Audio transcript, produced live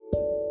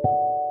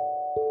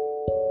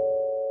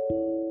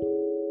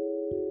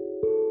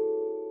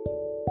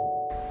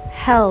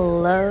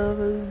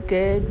Hello,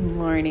 good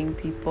morning,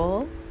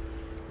 people.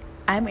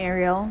 I'm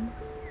Ariel,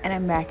 and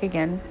I'm back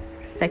again.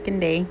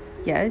 Second day,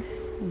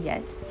 yes.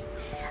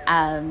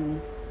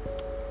 Um,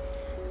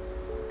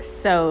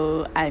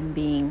 so I'm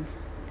being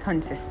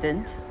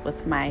consistent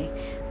with my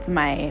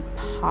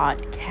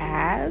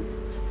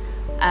podcast.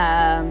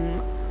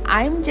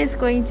 I'm just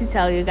going to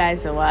tell you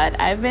guys what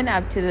I've been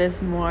up to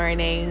this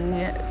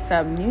morning,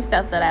 some new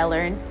stuff that I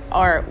learned,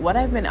 or what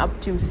I've been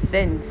up to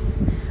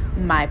since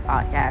my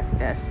podcast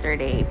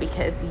yesterday,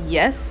 because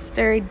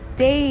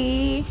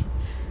yesterday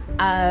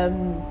I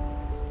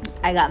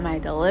got my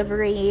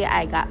delivery.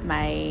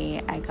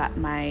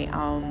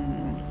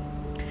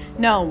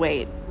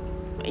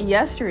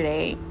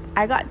 Yesterday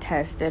I got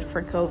tested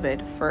for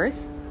COVID.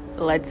 First,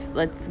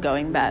 let's go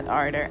in that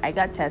order. I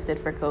got tested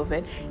for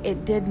COVID.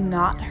 It did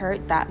not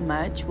hurt that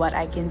much. What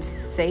I can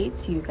say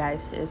to you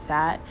guys is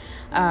that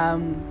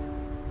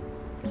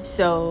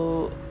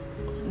so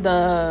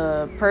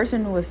the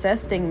person who was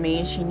testing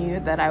me, she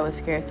knew that I was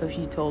scared, so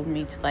she told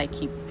me to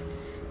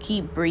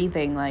keep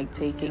breathing,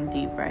 taking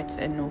deep breaths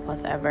and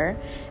whatever.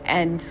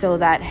 And so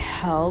that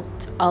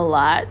helped a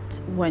lot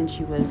when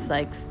she was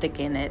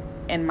sticking it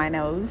in my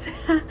nose.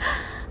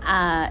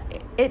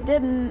 It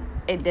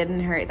didn't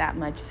hurt that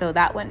much, so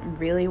that went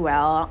really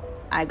well.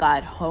 I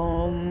got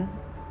home,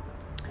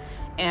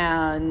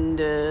 and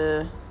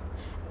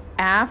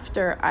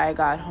after I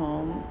got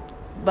home,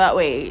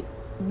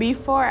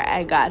 before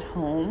I got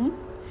home,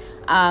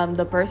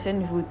 the person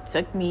who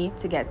took me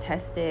to get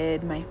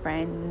tested, my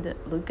friend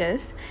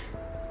Lucas,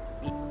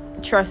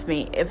 trust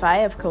me, if I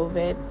have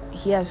COVID,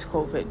 he has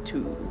COVID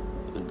too.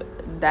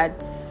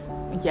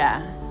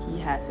 He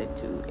has it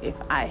too if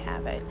I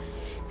have it.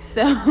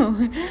 So,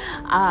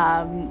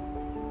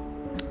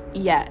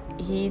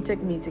 he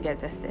took me to get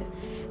tested.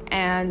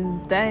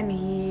 And then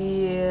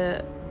he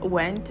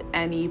went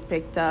and he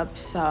picked up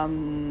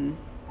some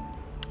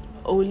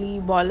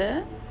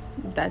oliebolle.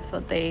 That's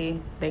what they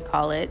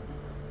call it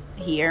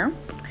here.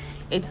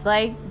 It's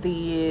like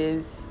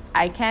these,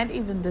 I can't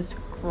even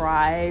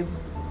describe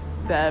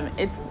them.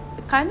 It's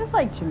kind of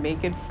like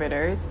Jamaican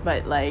fritters,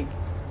 but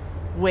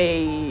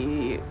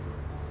way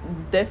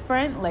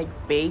different,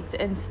 baked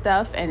and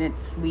stuff, and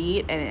it's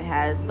sweet, and it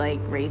has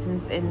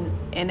raisins in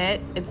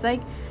it. It's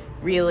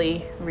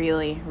really,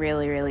 really,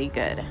 really, really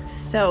good.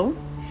 So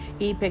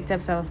he picked up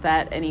some of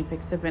that, and he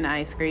picked up an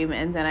ice cream,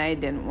 and then I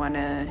didn't want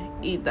to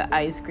eat the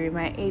ice cream.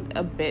 I ate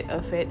a bit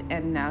of it,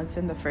 and now it's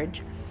in the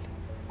fridge.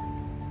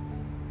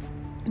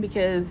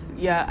 Because,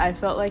 I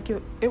felt like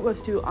it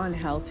was too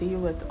unhealthy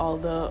with all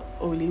the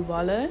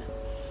oliebolle,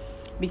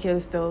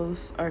 because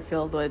those are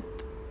filled with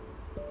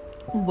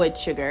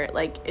sugar.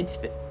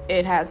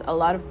 It has a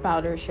lot of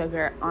powdered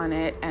sugar on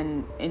it,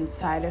 and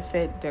inside of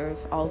it,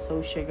 there's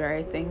also sugar,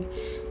 I think.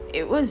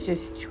 It was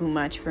just too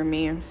much for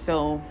me,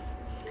 so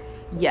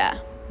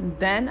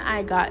then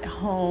I got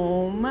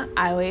home.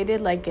 I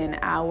waited an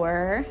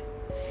hour,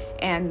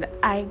 and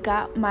I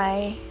got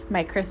my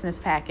Christmas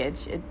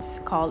package. It's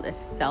called a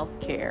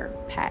self-care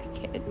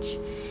package,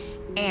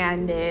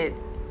 and it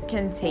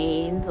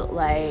contained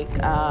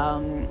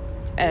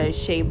a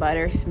shea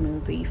butter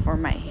smoothie for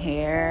my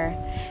hair,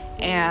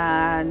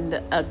 and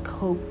a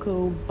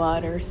cocoa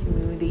butter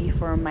smoothie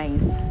for my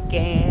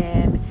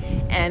skin,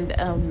 and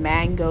a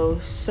mango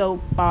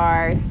soap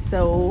bar.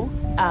 So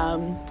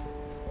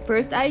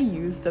first, I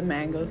used the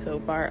mango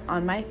soap bar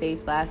on my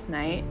face last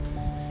night,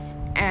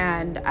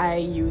 and I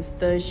used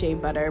the shea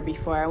butter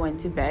before I went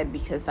to bed,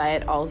 because I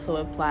had also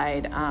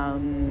applied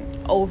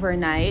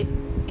overnight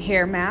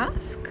hair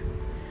mask.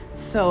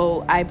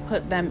 So I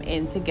put them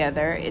in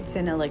together. It's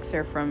an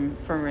elixir from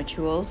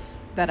Rituals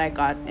that I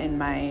got in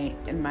my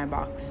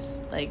box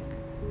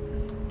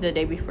the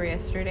day before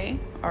yesterday,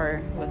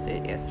 or was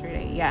it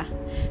yesterday? Yeah,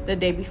 the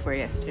day before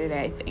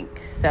yesterday, I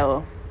think.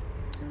 So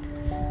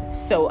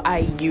I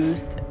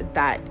used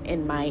that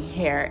in my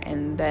hair,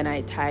 and then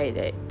I tied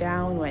it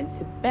down, went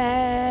to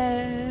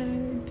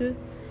bed.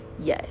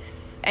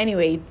 Yes.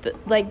 Anyway,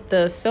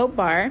 the soap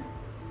bar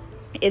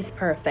is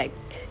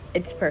perfect.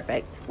 It's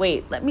perfect.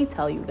 Wait, let me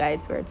tell you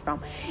guys where it's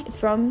from. It's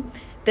from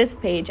this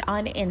page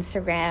on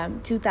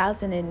Instagram,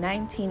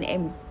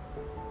 2019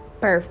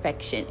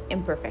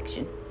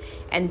 Imperfection.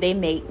 And they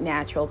make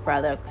natural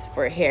products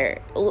for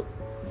hair.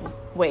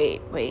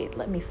 Wait,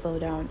 let me slow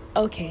down.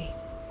 Okay.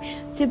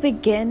 To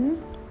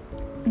begin,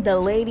 the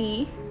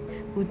lady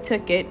who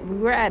took it, we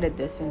were at a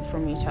distance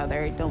from each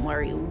other. Don't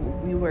worry,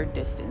 we were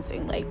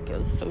distancing,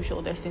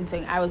 social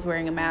distancing. I was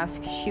wearing a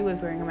mask. She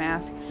was wearing a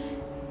mask.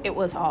 It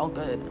was all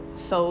good.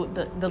 So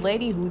the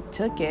lady who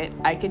took it,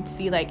 I could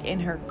see in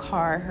her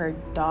car, her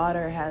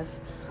daughter has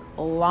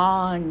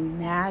long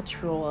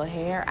natural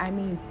hair. I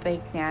mean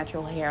thick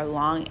natural hair,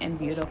 long and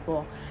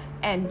beautiful.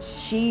 And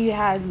she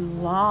had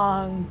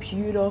long,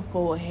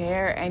 beautiful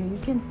hair. And you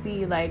can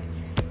see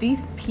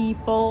these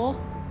people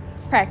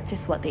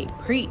practice what they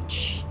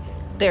preach.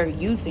 They're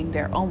using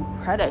their own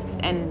products,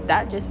 and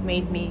that just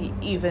made me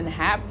even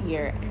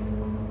happier.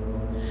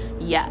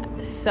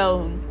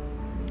 So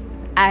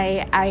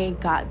I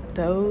got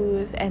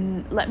those,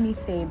 and let me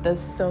say, the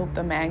soap,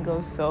 the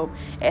mango soap,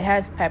 it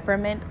has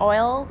peppermint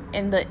oil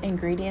in the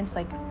ingredients,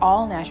 like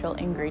all natural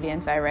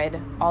ingredients. I read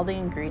all the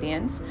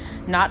ingredients,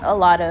 not a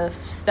lot of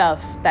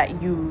stuff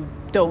that you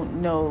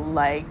don't know,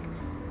 like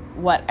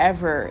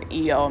whatever,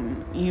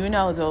 you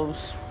know,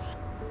 those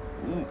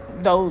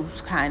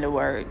kind of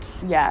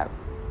words. Yeah,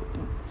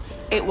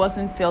 it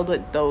wasn't filled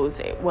with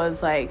those. It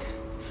was like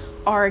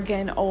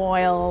argan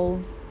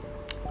oil,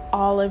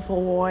 olive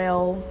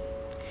oil,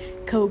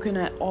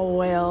 coconut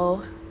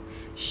oil,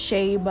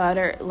 shea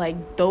butter.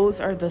 Like,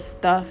 those are the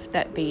stuff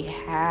that they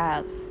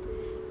have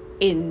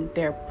in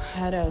their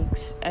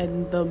products.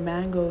 And the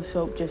mango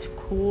soap just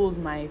cooled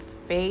my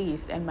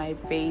face, and my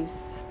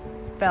face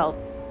felt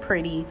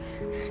pretty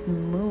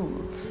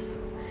smooth.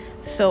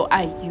 So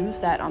I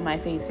used that on my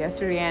face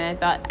yesterday, and I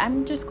thought,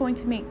 I'm just going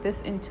to make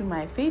this into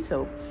my face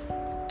soap.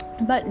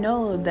 But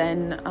no,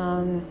 then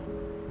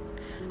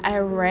I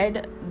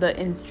read the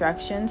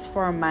instructions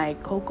for my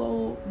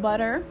cocoa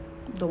butter,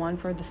 the one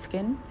for the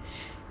skin,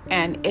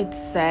 and it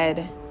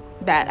said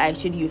that I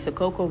should use the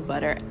cocoa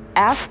butter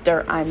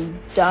after I'm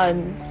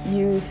done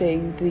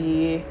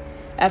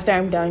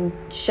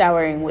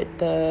showering with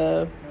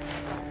the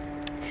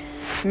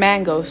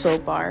mango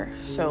soap bar.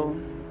 So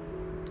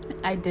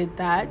I did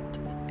that,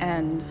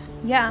 and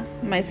yeah,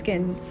 my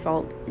skin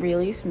felt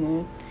really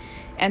smooth.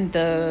 And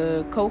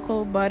the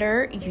cocoa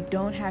butter, you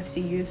don't have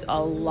to use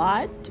a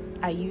lot.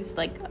 I used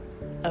like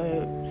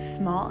a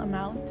small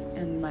amount,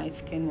 and my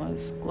skin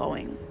was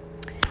glowing.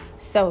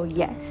 So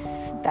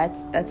yes,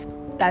 that's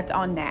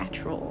all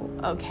natural,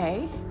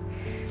 okay?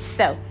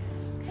 So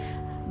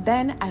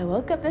then I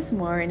woke up this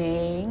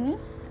morning.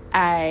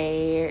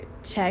 I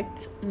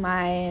checked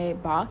my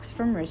box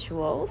from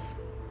Rituals,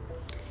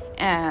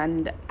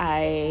 and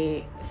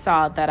I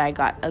saw that I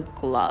got a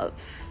glove.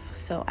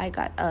 So I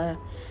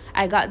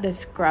got the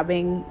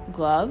scrubbing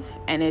glove,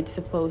 and it's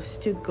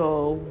supposed to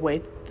go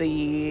with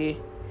the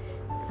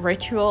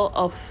Ritual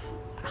of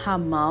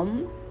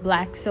Hammam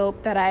black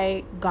soap that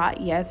I got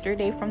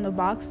yesterday from the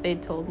box. They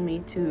told me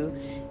to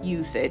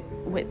use it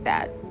with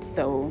that.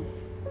 So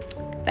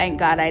thank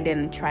God I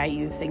didn't try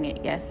using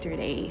it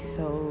yesterday.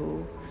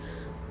 So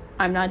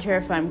I'm not sure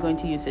if I'm going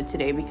to use it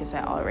today, because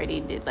I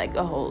already did like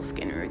a whole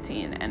skin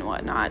routine and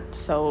whatnot.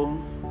 So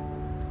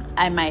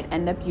I might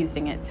end up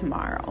using it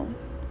tomorrow.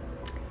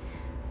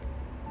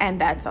 And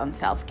that's on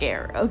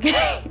self-care,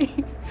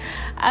 okay?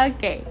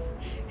 Okay.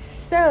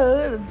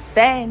 So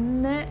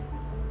then,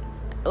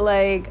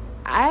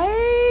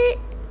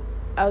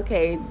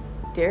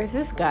 there's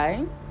this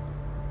guy.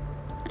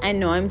 I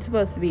know I'm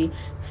supposed to be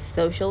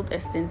social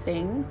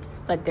distancing,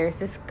 but there's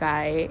this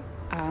guy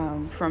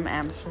from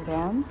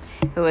Amsterdam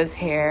who was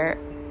here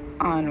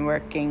on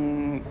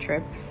working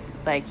trips.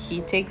 Like,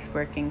 he takes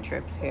working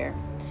trips here.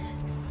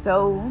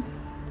 So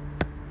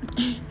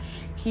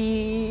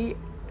he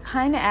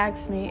kind of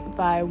asked me if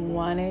I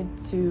wanted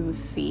to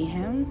see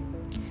him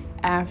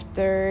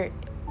after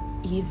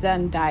he's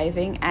done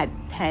diving at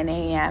 10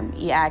 a.m.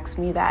 He asked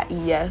me that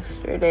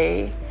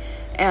yesterday,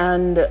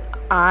 and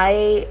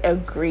I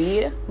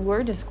agreed.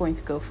 We're just going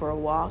to go for a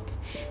walk.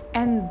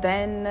 And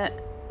then,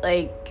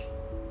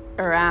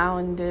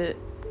 around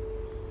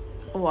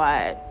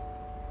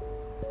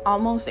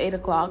almost 8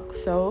 o'clock,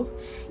 so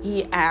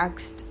he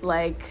asked,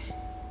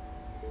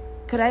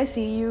 could I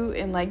see you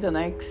in the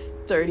next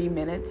 30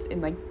 minutes,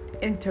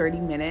 in 30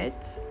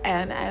 minutes?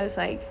 And I was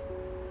like,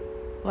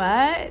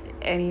 what?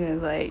 And he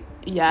was like,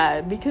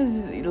 yeah,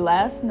 because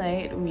last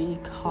night we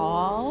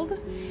called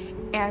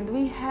and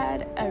we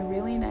had a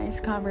really nice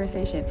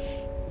conversation.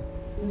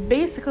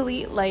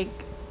 Basically,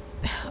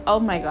 oh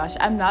my gosh,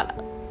 I'm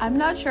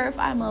not sure if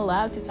I'm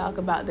allowed to talk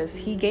about this.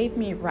 He gave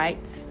me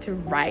rights to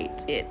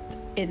write it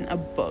in a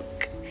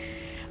book,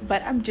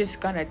 but I'm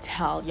just gonna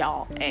tell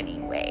y'all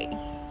anyway.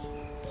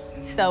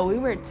 So we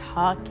were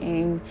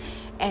talking,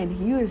 and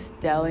he was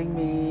telling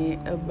me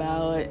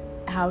about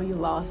how he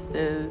lost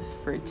his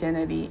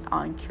virginity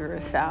on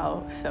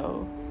Curacao.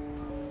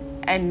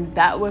 And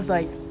that was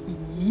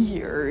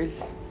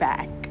years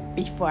back,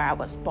 before I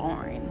was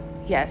born.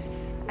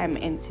 Yes, I'm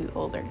into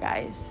older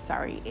guys.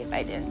 Sorry if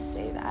I didn't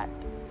say that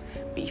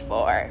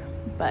before,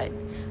 but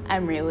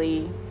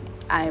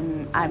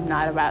I'm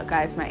not about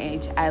guys my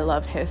age. I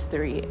love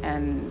history,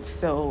 and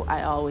so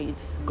I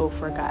always go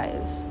for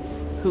guys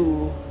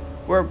who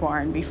were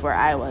born before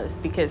I was,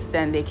 because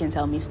then they can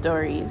tell me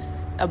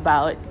stories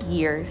about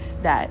years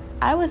that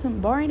I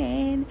wasn't born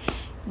in.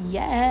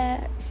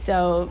 Yeah.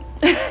 So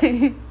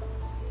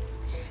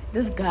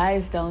this guy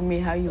is telling me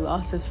how he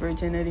lost his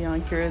virginity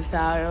on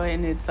Curacao,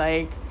 and it's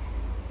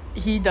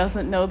he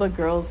doesn't know the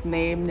girl's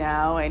name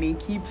now, and he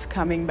keeps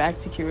coming back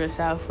to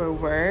Curacao for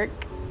work,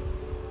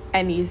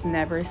 and he's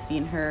never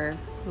seen her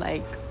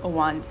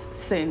once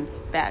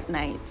since that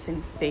night,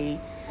 since they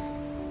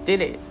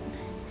did it.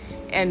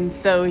 And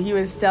so he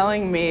was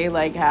telling me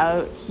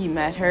how he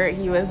met her.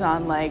 He was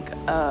on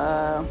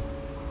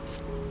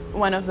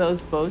one of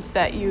those boats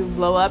that you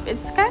blow up.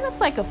 It's kind of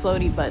like a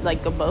floaty, but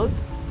like a boat.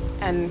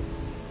 And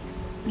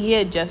he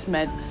had just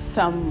met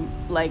some,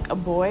 like, a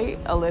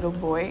little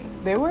boy.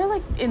 They were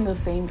like in the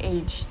same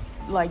age,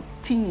 like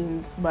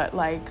teens, but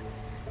like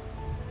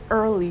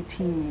early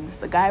teens.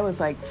 The guy was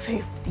like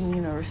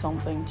 15 or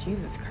something.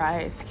 Jesus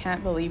Christ,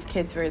 can't believe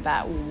kids were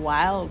that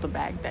wild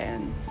back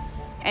then.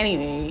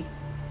 Anyway,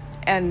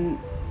 and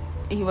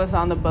he was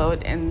on the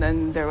boat, and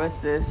then there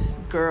was this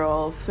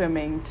girl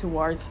swimming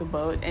towards the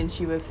boat, and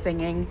she was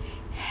singing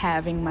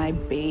 "Having My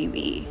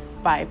Baby"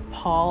 by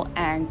Paul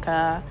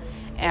Anka.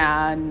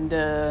 And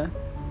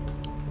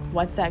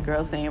what's that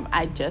girl's name?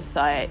 I just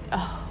saw it.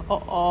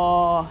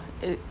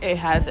 It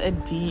has a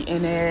D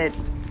in it.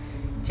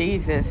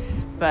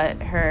 Jesus.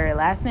 But her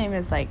last name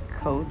is like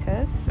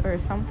Cotis or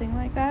something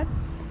like that.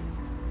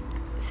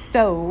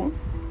 So,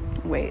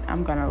 wait,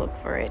 I'm gonna look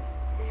for it.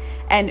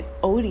 And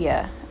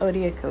Odia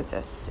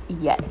Cotis.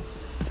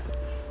 Yes.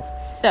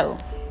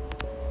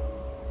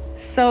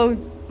 So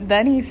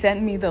then he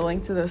sent me the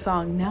link to the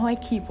song. Now I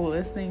keep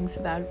listening to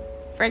that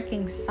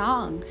freaking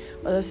song.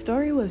 But the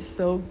story was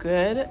so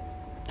good.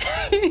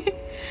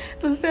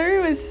 The story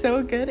was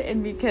so good,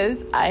 and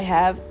because I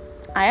have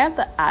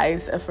the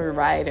eyes of a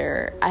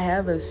writer, I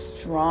have a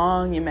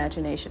strong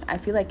imagination. I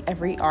feel like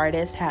every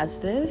artist has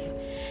this.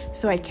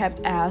 So I kept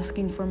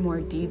asking for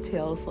more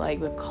details, like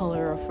the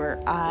color of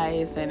her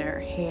eyes and her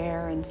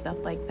hair and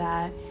stuff like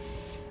that.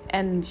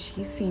 And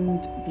she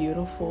seemed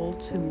beautiful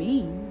to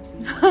me.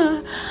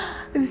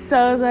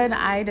 So then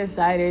I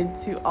decided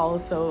to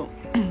also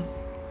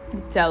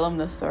tell him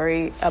the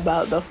story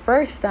about the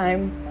first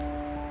time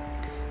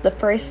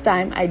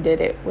I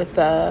did it with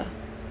a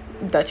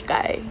Dutch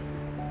guy.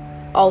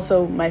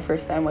 Also my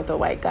first time with a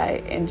white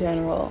guy in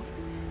general.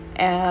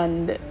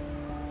 And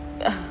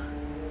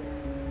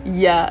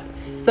yeah,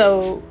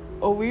 so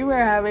we were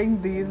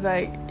having these,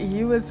 like,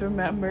 he was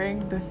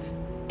remembering this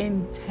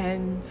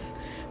intense,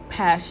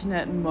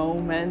 passionate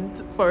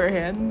moment for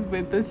him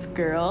with this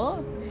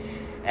girl,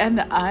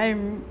 and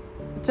I'm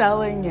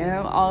telling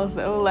him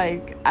also,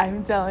 like,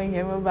 I'm telling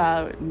him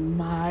about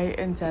my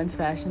intense,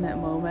 passionate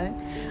moment.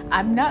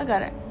 I'm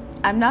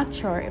not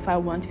sure if I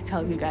want to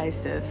tell you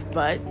guys this,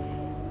 but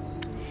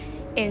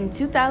in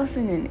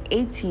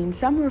 2018,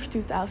 summer of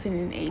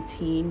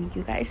 2018,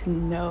 you guys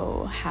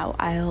know how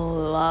I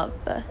love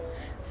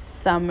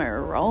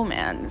summer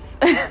romance.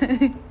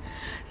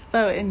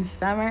 So in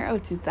summer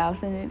of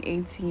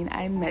 2018,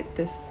 I met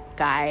this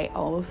guy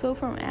also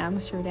from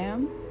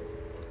Amsterdam.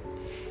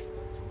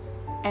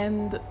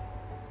 And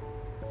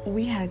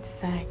we had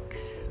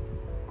sex.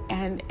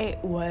 And it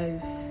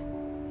was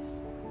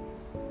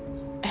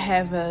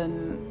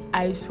heaven.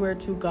 I swear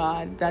to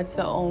God, that's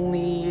the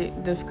only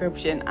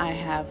description I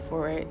have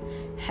for it.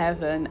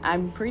 Heaven.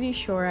 I'm pretty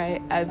sure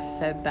I've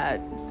said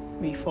that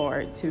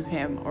before to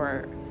him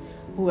or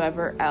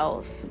whoever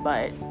else,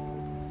 but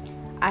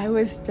I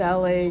was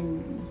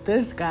telling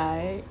this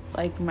guy,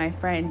 like my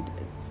friend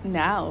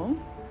now,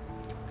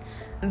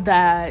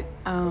 that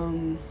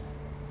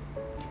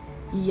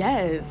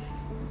yes,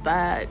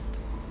 that,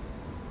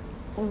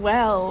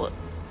 well,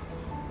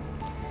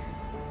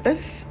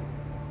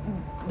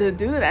 the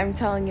dude I'm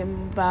telling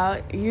him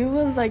about, he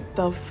was like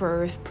the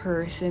first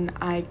person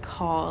I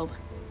called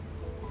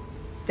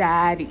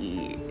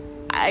daddy.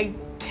 I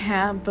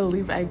can't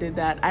believe I did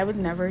that. I would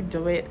never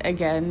do it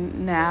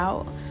again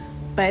now.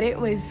 But it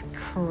was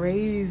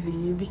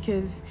crazy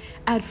because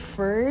at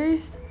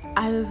first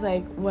I was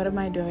like, what am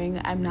I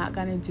doing? I'm not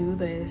gonna do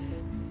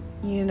this,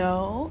 you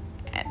know?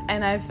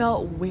 And I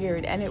felt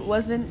weird. And it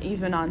wasn't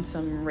even on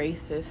some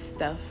racist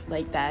stuff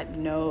like that.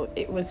 No,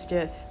 it was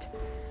just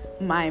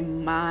my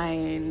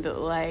mind.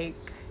 Like,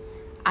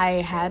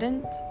 I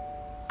hadn't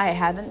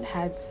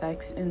had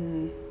sex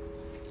in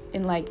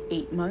like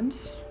 8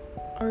 months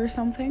or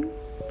something.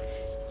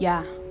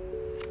 Yeah.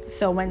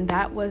 So when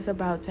that was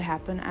about to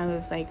happen, I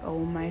was like, oh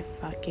my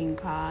fucking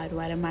God,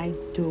 what am I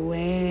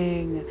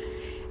doing?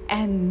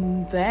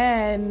 And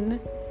then,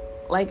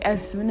 like,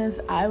 as soon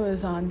as I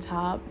was on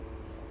top,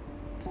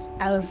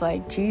 I was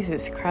like,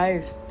 Jesus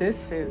Christ,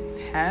 this is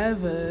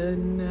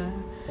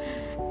heaven.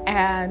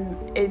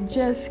 And it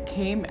just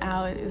came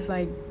out as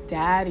like,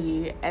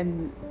 daddy.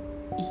 And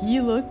he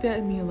looked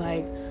at me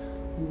like,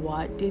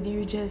 what did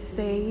you just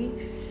say?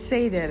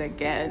 Say that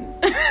again.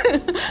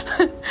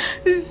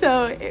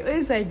 So it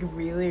was like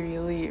really,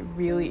 really,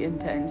 really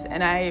intense.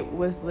 And I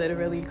was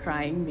literally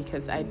crying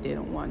because I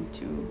didn't want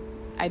to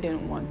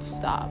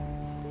stop.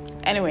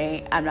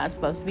 Anyway, I'm not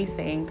supposed to be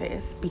saying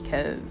this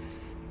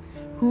because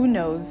who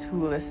knows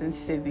who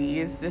listens to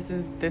these. This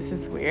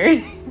is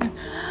weird.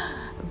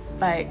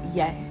 But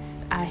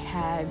yes, I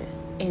had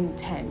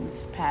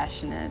intense,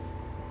 passionate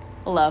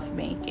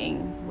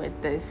lovemaking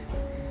with this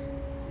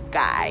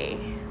guy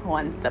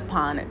once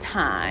upon a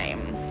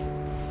time.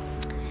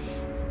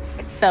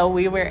 So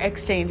we were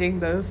exchanging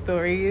those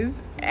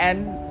stories,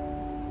 and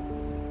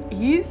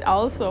he's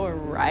also a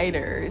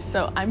writer,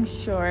 so I'm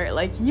sure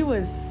like he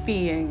was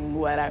seeing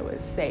what I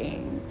was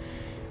saying.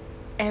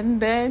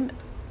 And then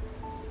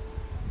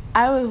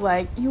I was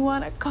like, you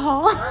want to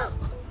call?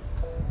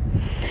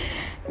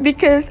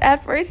 Because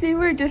at first we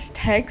were just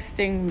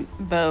texting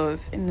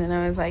those, and then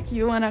I was like,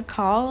 you want to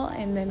call?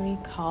 And then we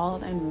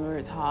called and we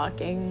were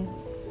talking,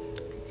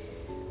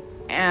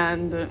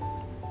 and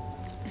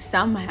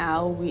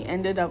somehow we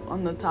ended up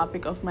on the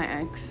topic of my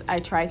ex. I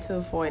tried to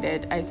avoid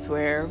it, I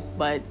swear,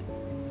 but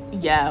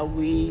yeah,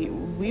 we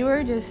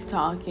were just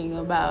talking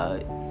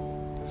about,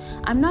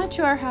 I'm not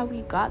sure how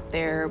we got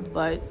there,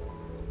 but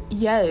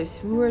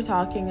yes, we were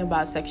talking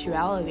about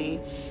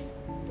sexuality,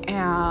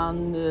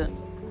 and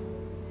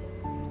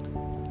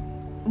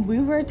we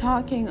were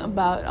talking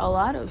about a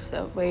lot of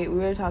stuff. We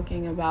were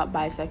talking about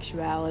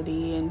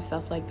bisexuality and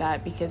stuff like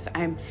that, because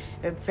I'm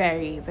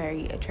very,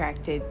 very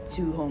attracted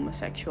to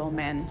homosexual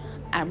men.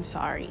 I'm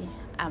sorry.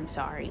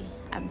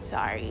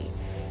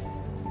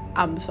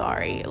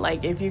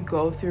 Like, if you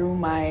go through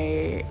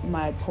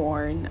my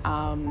porn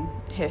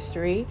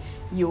history,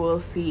 you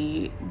will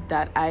see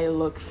that I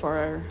look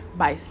for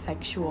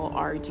bisexual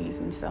orgies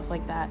and stuff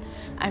like that.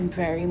 I'm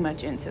very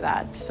much into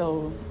that.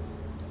 So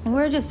we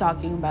were just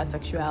talking about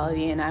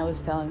sexuality, and I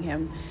was telling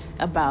him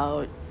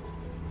about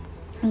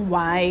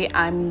why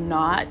I'm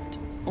not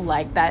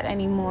like that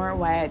anymore,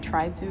 why I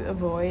try to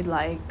avoid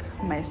like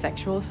my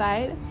sexual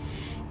side,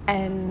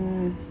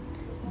 and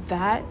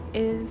that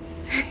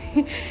is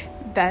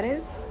that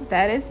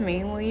is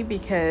mainly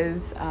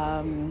because my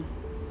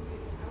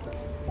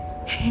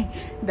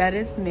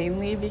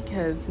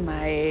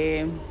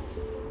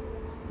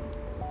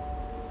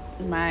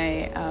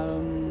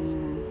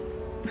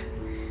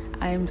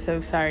I am so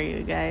sorry,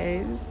 you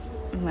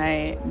guys.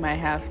 My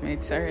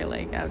housemates are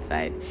like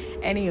outside.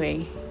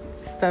 Anyway,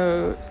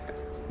 so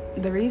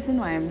the reason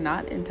why I'm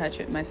not in touch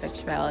with my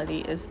sexuality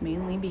is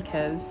mainly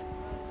because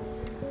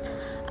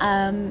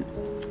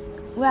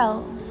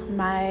well,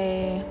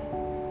 my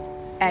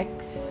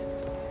ex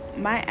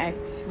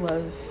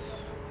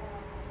was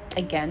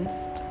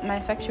against my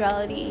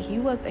sexuality. He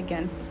was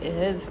against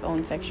his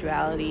own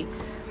sexuality.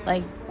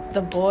 Like,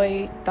 the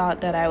boy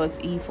thought that I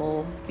was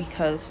evil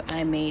because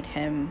I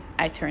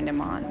turned him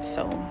on.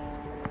 So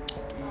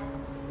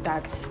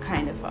that's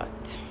kind of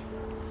fucked.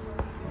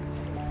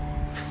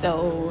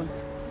 So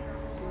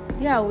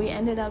yeah, we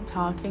ended up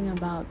talking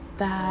about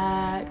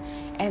that.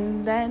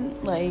 And then,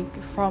 like,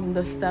 from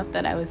the stuff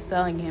that I was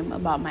telling him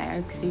about my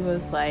ex, he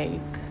was like,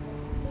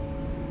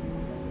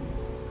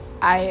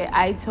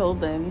 I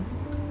told him,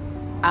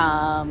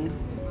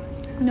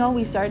 no,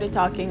 we started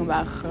talking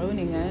about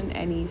Groningen,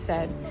 and he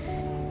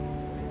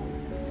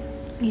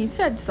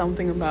said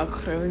something about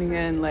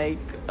Groningen, like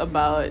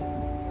about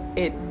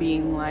it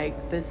being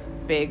like this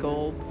big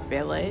old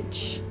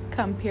village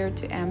compared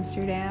to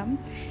Amsterdam.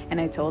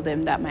 And I told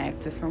him that my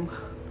ex is from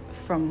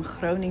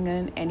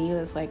Groningen, and he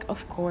was like,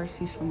 of course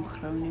he's from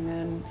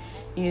Groningen,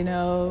 you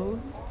know,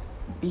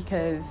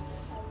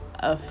 because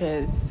of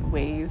his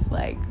ways,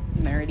 like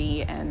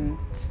nerdy and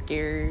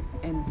scared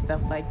and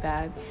stuff like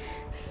that.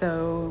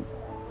 So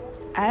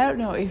I don't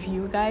know if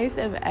you guys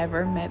have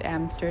ever met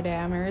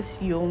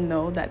Amsterdammers. You'll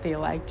know that they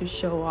like to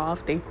show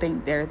off. They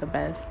think they're the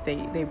best.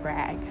 They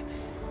brag.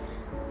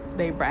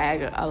 They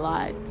brag a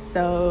lot.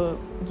 So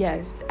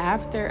yes,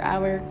 after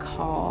our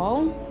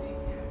call,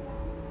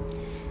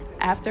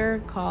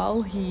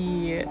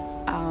 he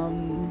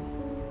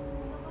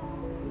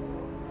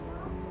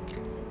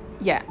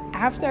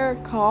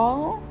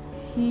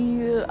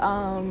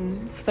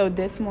so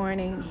this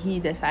morning he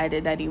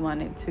decided that he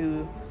wanted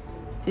to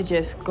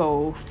just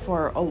go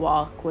for a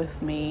walk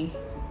with me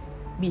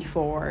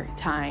before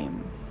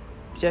time,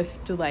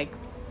 just to like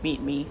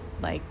meet me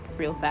like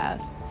real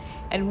fast.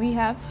 And we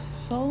have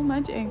so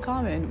much in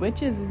common,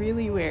 which is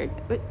really weird,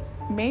 but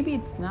maybe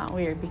it's not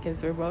weird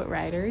because we're both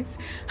writers.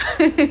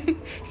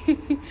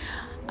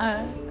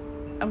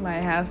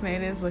 My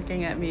housemate is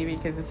looking at me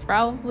because it's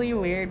probably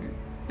weird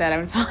that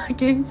I'm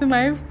talking to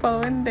my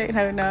phone. They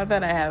don't know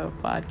that I have a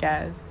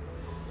podcast.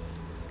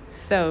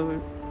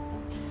 So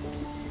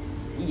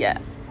yeah,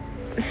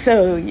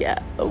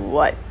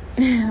 what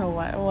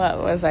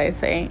was I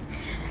saying?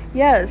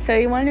 Yeah, so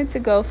he wanted to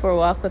go for a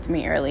walk with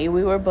me early.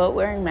 We were both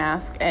wearing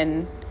masks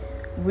and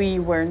we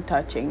weren't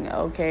touching,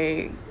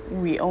 okay?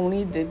 We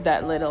only did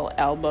that little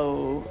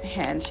elbow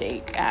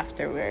handshake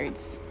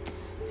afterwards.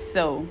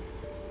 So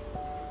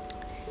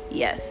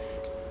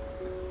yes,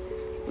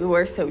 we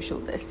were social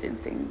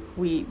distancing.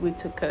 We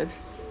took a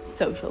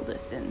social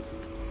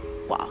distanced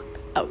walk,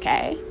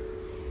 okay?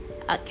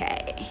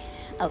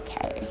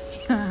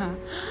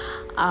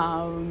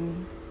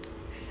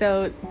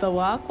 So the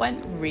walk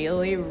went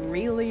really,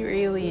 really,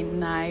 really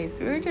nice.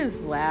 We were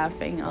just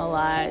laughing a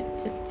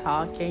lot, just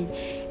talking,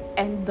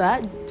 and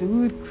that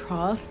dude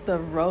crossed the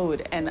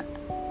road. And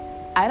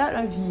I don't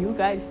know if you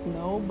guys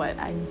know, but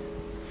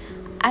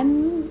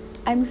I'm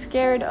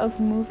scared of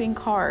moving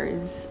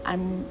cars.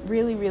 I'm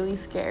really, really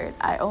scared.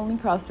 I only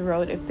cross the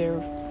road if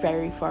they're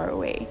very far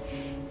away.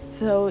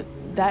 So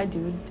that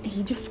dude,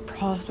 he just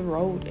crossed the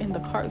road and the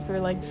cars were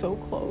like so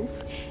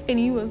close. And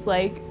he was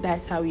like,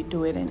 that's how we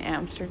do it in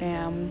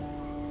Amsterdam.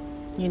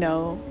 You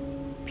know,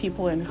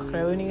 people in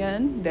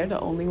Groningen, they're the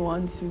only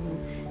ones who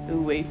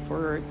wait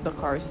for the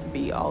cars to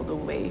be all the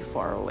way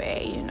far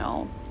away,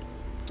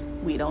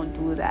 we don't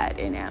do that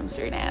in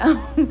Amsterdam.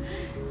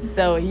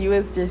 So he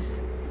was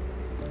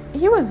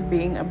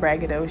being a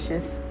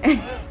braggadocious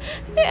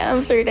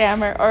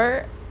Amsterdamer,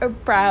 or a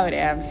proud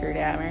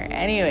Amsterdamer.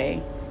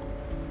 Anyway,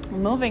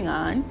 moving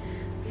on.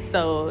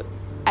 So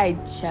I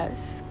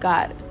just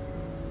got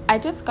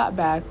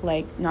back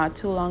like not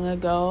too long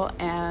ago,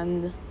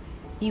 and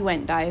he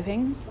went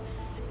diving,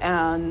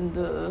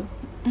 and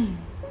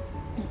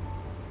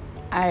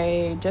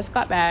I just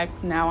got back.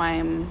 Now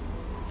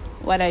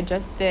what I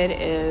just did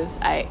is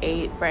I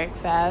ate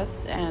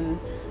breakfast, and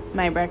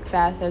my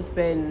breakfast has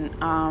been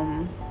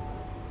a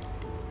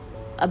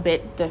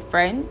bit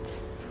different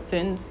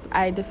since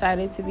I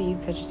decided to be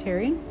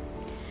vegetarian.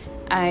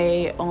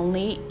 I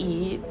only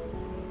eat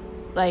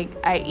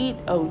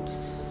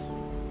oats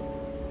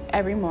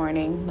every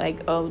morning.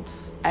 Like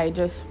oats, I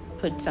just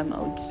put some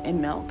oats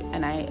in milk,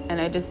 and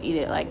I just eat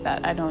it like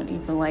that. I don't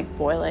even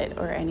boil it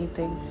or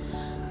anything.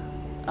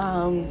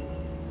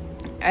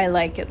 I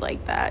like it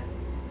like that.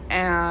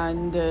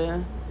 And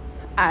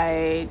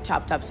I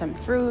chopped up some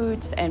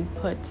fruits and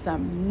put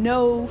some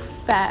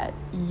no-fat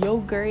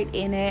yogurt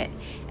in it,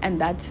 and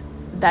that's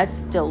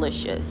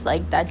delicious.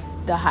 That's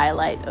the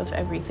highlight of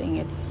everything.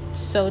 It's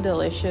so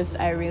delicious.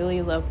 I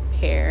really love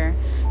pear.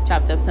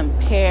 Chopped up some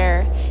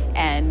pear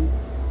and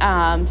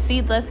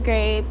seedless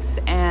grapes,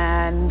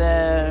 and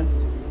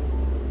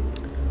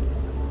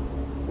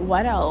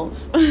what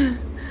else?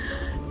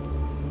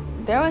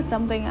 There was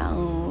something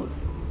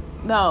else.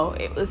 No,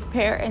 it was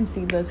pear and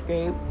seedless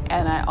grape,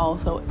 and I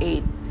also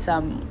ate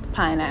some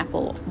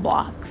pineapple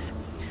blocks.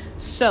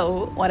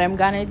 So what I'm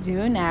gonna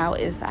do now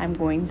is I'm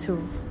going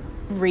to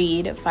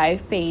read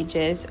 5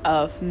 pages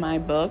of my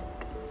book,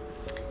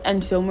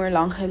 En Zomer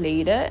Lang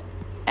Geleden.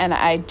 And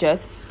I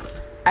just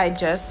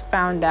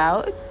found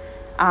out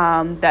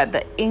that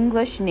the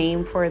English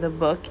name for the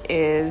book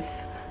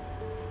is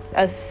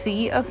A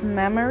Sea of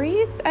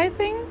Memories, I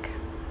think.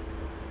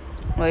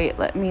 Wait,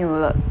 let me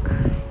look.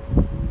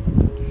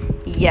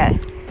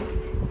 Yes,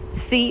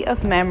 Sea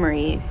of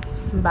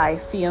Memories by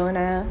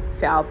Fiona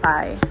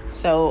Valpy.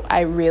 So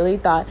I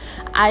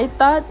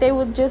thought they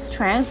would just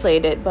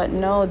translate it, but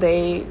no,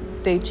 they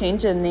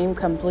changed the name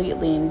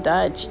completely in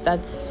Dutch.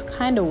 That's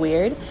kind of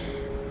weird,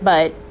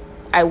 but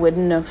I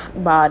wouldn't have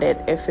bought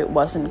it if it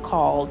wasn't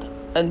called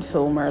En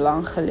Zomer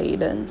Lang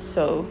Geleden.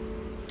 So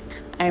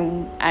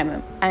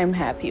I'm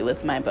happy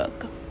with my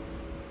book.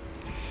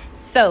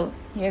 So,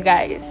 you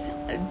guys,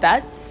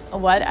 that's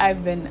what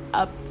I've been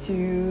up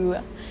to,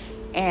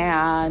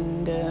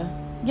 and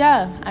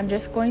I'm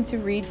just going to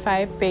read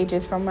 5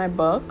 pages from my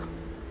book.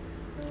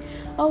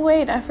 Oh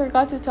wait, I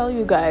forgot to tell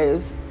you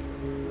guys,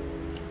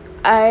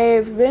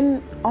 I've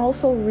been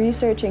also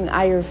researching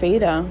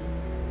Ayurveda.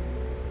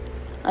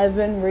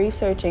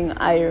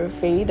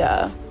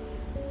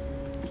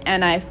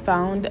 And I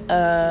found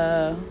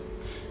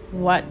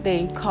what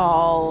they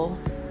call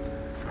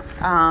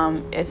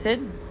is it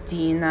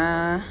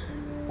Dina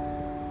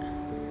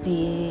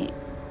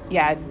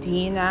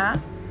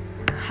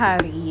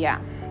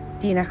Harya,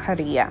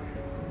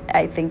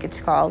 I think it's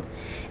called,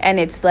 and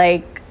it's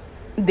like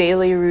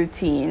daily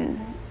routine.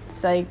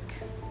 It's like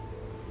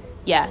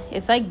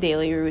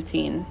daily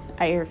routine,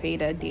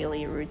 Ayurveda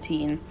daily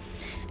routine.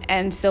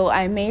 And so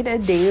I made a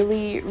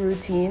daily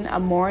routine, a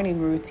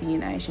morning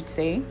routine, I should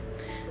say,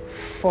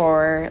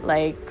 for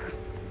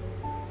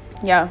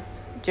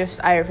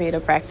just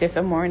Ayurveda practice,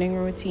 a morning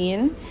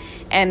routine.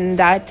 And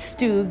that's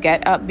to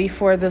get up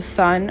before the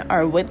sun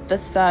or with the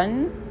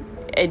sun.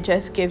 It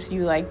just gives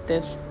you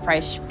this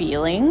fresh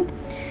feeling.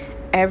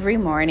 Every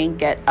morning,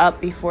 get up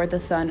before the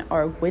sun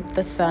or with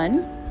the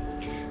sun.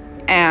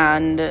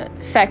 And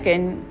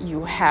second,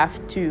 you have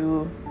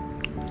to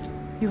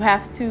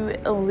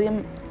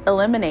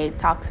eliminate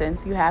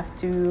toxins. You have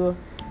to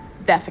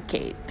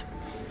defecate.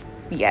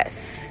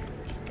 Yes,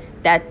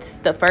 that's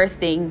the first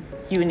thing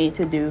you need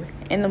to do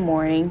in the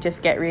morning.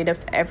 Just get rid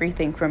of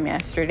everything from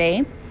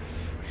yesterday.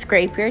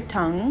 Scrape your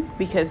tongue,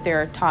 because there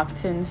are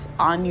toxins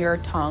on your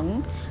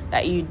tongue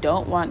that you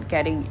don't want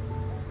getting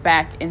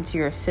back into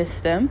your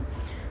system.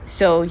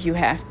 So you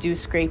have to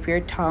scrape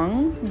your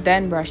tongue,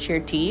 then brush your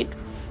teeth.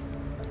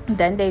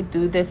 Then they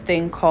do this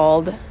thing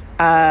called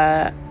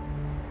Abhyanga.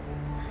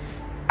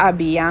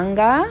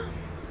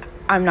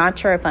 I'm not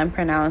sure if I'm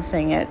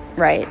pronouncing it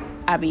right.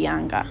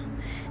 Abhyanga.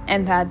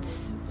 And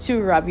that's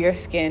to rub your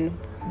skin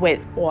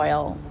with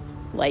oil,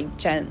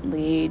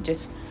 gently.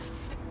 Just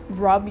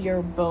rub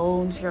your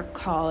bones, your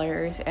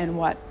collars, and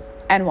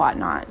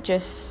whatnot.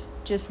 Just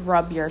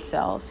rub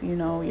yourself,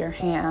 your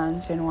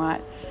hands and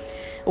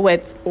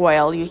with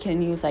oil. You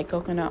can use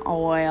coconut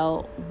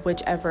oil,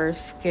 whichever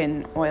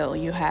skin oil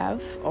you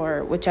have,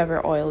 or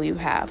whichever oil you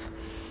have.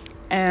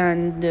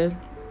 And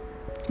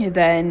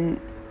then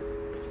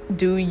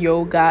do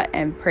yoga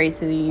and pray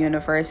to the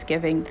universe,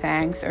 giving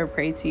thanks, or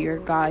pray to your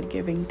God,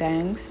 giving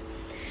thanks.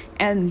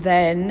 And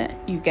then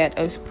you get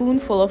a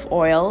spoonful of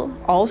oil.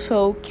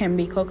 Also can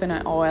be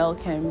coconut oil,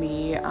 can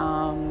be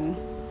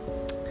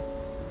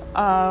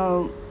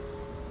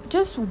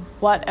just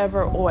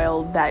whatever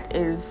oil that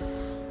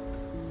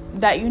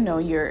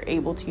you're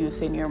able to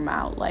use in your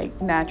mouth,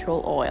 like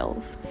natural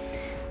oils,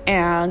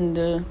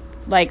 and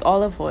like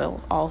olive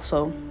oil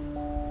also.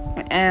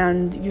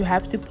 And you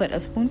have to put a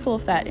spoonful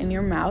of that in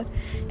your mouth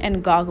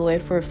and gargle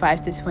it for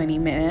 5 to 20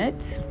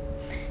 minutes.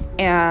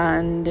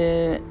 And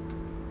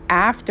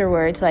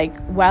afterwards, like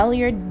while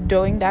you're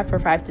doing that for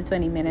 5 to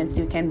 20 minutes,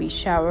 you can be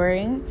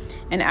showering,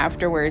 and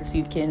afterwards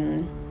you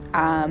can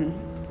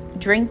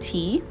drink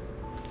tea.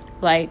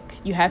 Like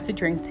you have to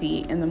drink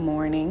tea in the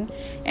morning,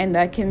 and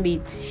that can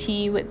be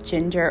tea with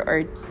ginger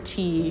or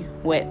tea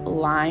with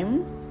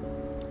lime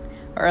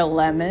or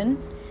lemon,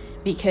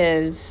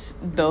 because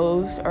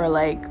those are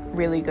like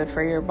really good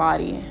for your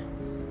body.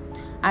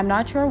 I'm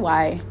not sure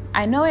why.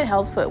 I know it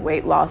helps with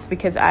weight loss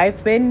because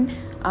I've been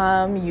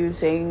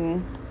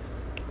using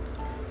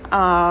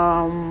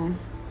apple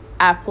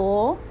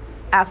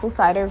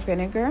cider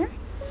vinegar.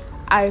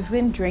 I've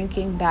been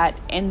drinking that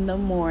in the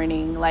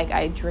morning. Like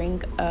I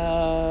drink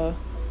I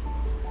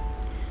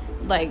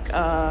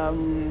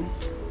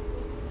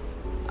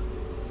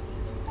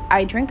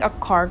drink a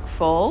cork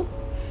full,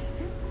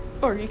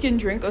 or you can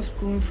drink a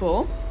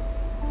spoonful,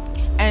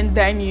 and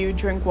then you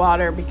drink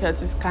water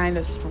because it's kind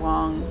of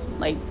strong.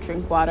 Like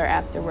drink water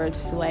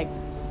afterwards to like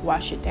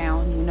wash it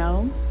down,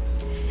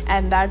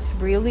 and that's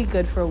really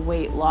good for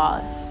weight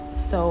loss.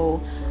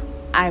 So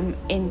I'm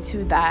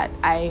into that.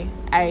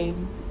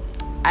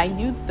 I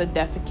used the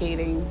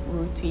defecating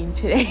routine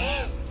today,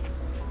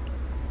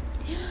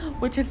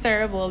 which is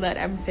terrible that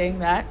I'm saying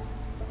that,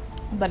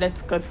 but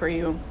it's good for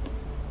you.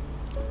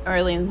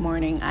 Early in the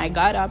morning, I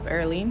got up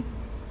early.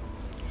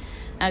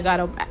 I got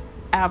up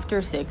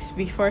after 6,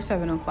 before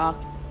 7 o'clock.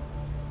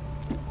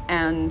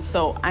 And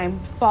so I'm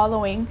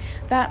following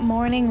that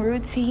morning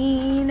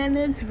routine, and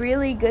it's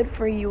really good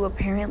for you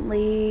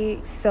apparently.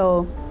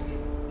 So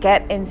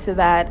get into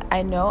that.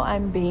 I know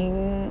I'm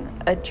being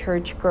a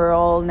church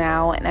girl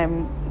now,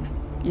 and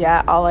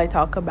all I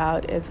talk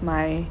about is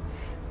my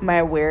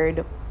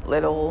weird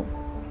little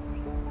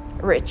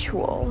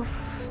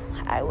rituals.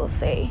 I will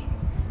say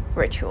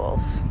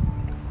rituals.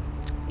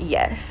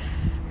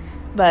 Yes,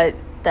 but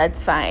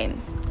that's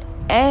fine.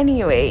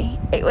 Anyway,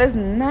 it was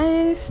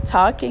nice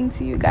talking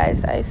to you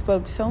guys. I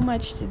spoke so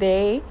much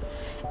today.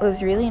 It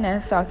was really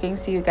nice talking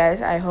to you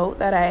guys. I hope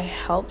that I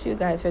helped you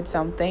guys with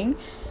something,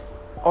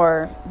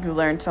 or you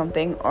learned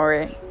something,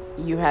 or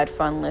you had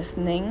fun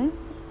listening.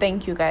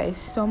 Thank you guys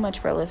so much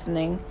for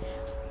listening.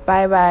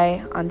 Bye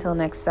bye. Until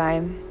next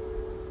time.